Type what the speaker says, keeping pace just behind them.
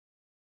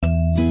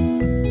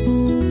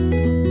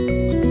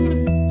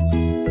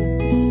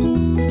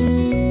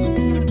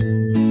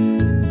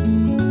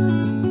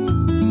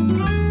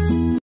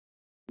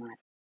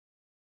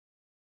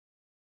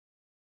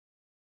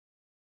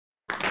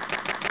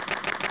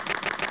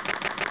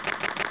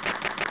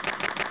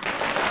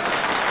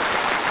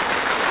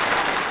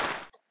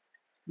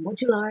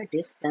Modular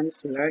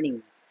distance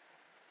learning.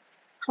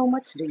 How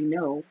much do you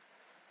know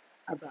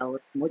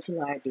about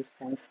modular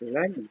distance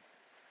learning?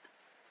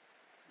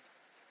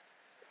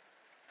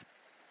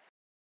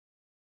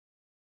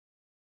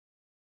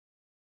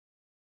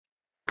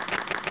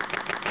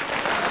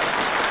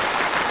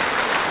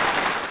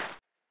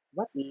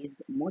 What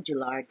is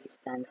modular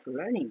distance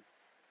learning?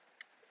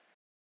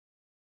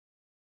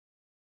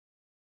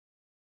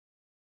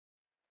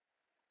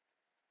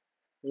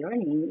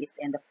 Learning is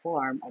in the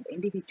form of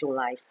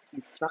individualized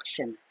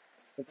instruction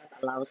that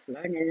allows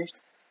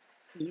learners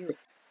to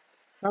use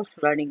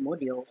self-learning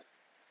modules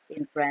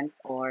in print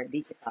or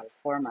digital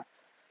format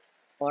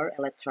or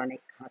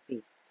electronic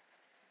copy.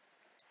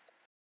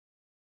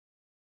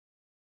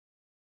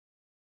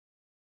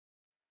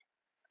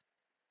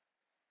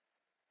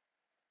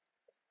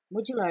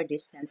 Modular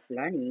distance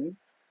learning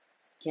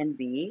can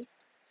be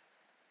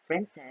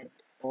printed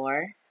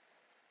or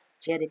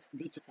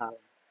digital.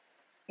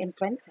 In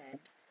printed,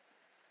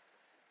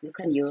 you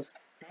can use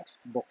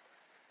textbook,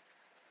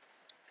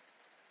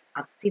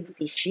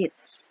 activity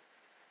sheets,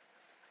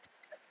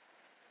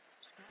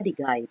 study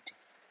guide.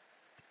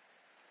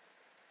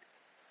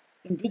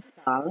 In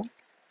digital,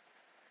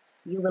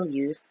 you will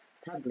use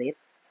tablet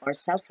or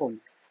cell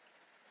phone,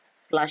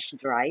 flash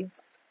drive,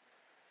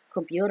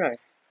 computer,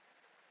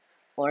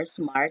 or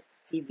smart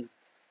TV.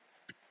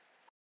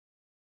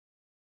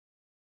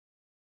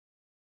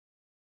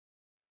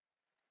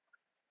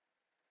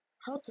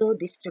 How to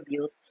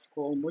distribute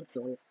school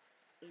module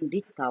in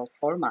digital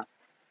format.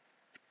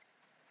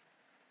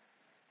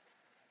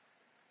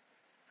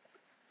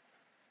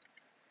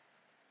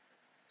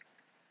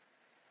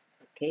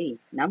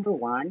 Okay, number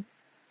one,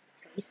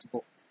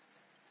 Facebook.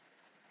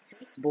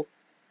 Facebook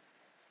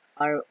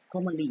are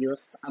commonly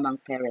used among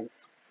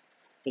parents.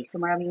 Okay,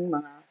 so maraming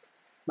mga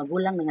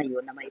magulang na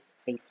ngayon na may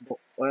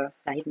Facebook or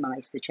kahit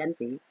mga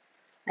estudyante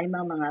ay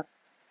mga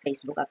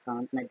Facebook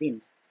account na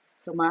din.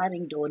 So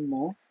maaaring doon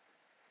mo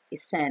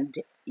i-send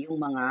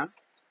yung mga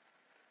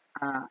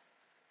uh,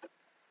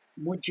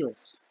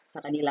 modules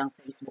sa kanilang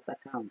Facebook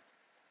account.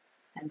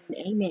 And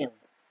then email.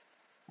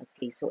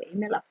 Okay, so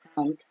email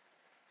account,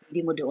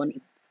 hindi mo doon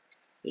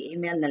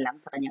i-email na lang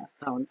sa kanyang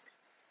account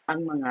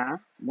ang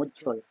mga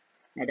module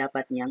na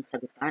dapat niyang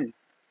sagutan.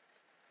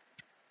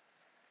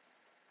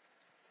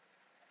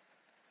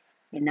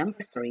 And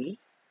number three,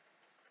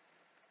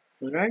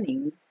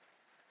 learning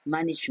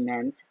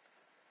management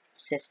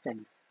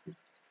system.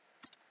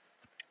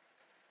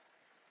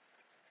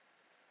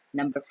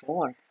 Number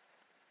four,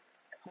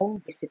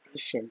 home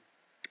visitation.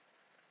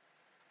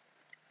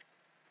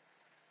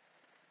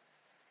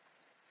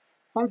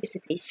 Home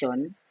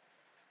visitation,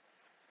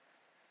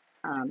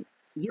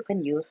 you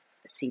can use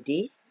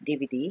CD,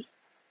 DVD,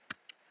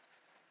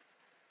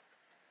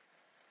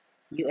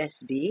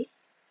 USB,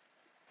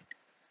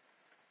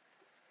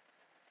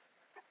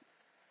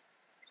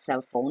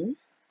 cell phone,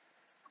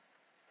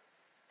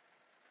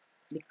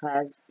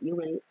 because you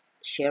will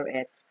share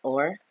it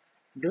or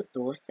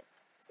Bluetooth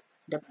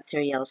the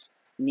materials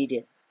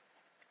needed.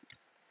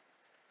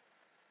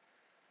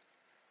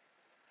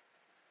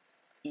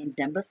 And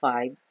number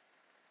five,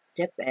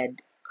 DepEd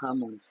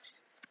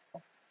Commons.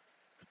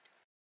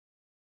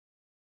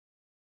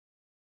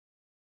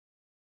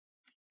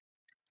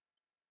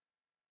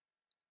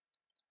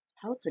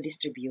 How to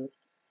distribute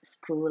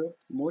school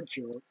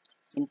module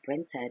in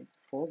printed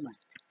format.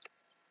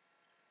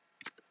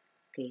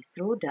 Okay,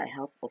 through the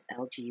help of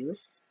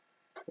LGUs,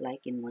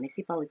 like in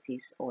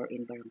municipalities or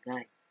in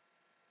barangay,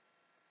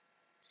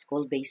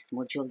 school-based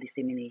module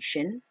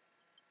dissemination,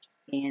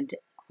 and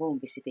home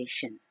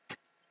visitation.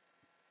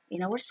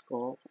 In our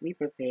school, we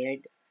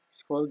prepared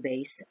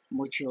school-based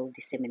module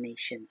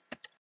dissemination.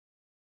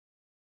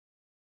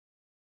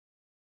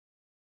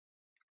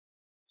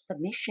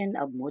 Submission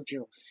of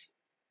modules.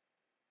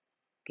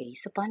 Okay,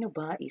 so paano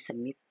ba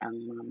i-submit ang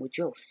mga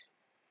modules?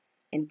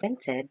 In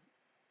printed,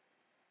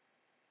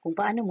 kung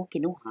paano mo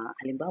kinuha,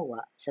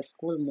 halimbawa, sa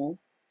school mo,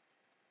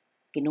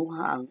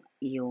 kinuha ang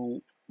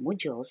iyong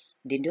modules,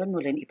 din doon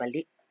mo rin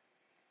ibalik.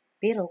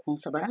 Pero kung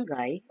sa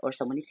barangay or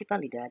sa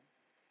munisipalidad,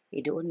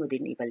 doon mo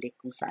din ibalik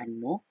kung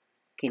saan mo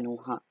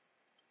kinuha.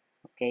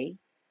 Okay?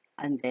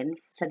 And then,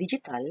 sa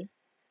digital,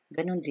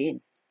 ganun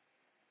din.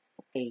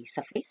 Okay,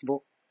 sa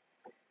Facebook,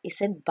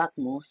 isend back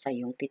mo sa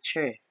iyong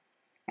teacher.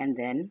 And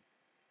then,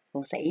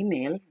 kung sa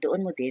email,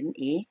 doon mo din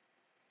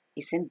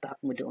i-send back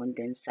mo doon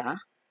din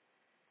sa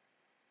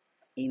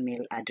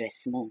email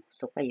address mo.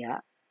 So,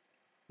 kaya,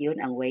 yun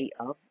ang way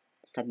of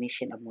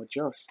submission of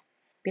modules.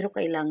 Pero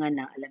kailangan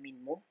na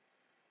alamin mo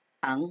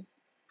ang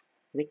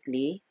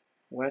weekly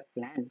work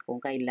plan. Kung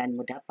kailan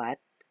mo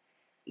dapat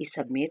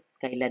i-submit,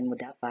 kailan mo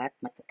dapat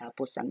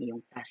matatapos ang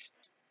iyong task.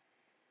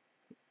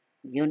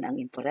 Yun ang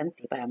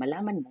importante para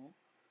malaman mo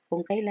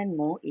kung kailan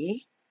mo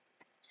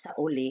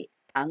sauli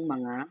ang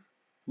mga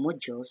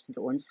modules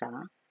doon sa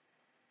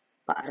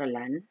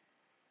paaralan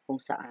kung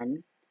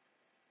saan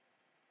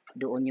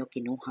doon nyo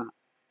kinuha.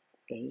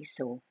 Okay,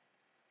 so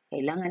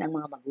kailangan ang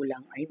mga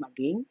magulang ay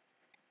maging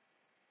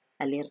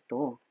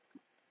alerto.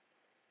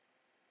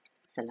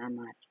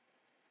 Salamat.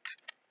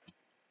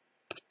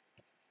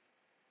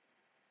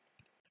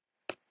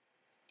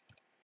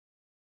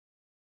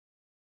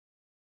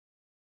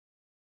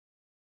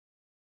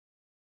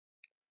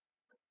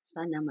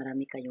 Sana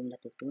marami kayong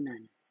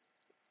natutunan.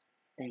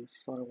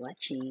 Thanks for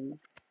watching.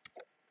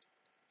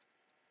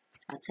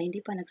 At sa hindi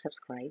pa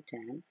nag-subscribe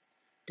dyan,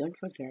 don't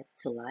forget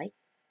to like,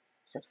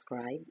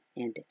 subscribe,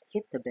 and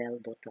hit the bell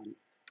button.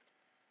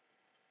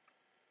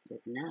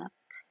 Good luck.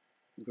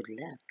 Good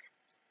luck.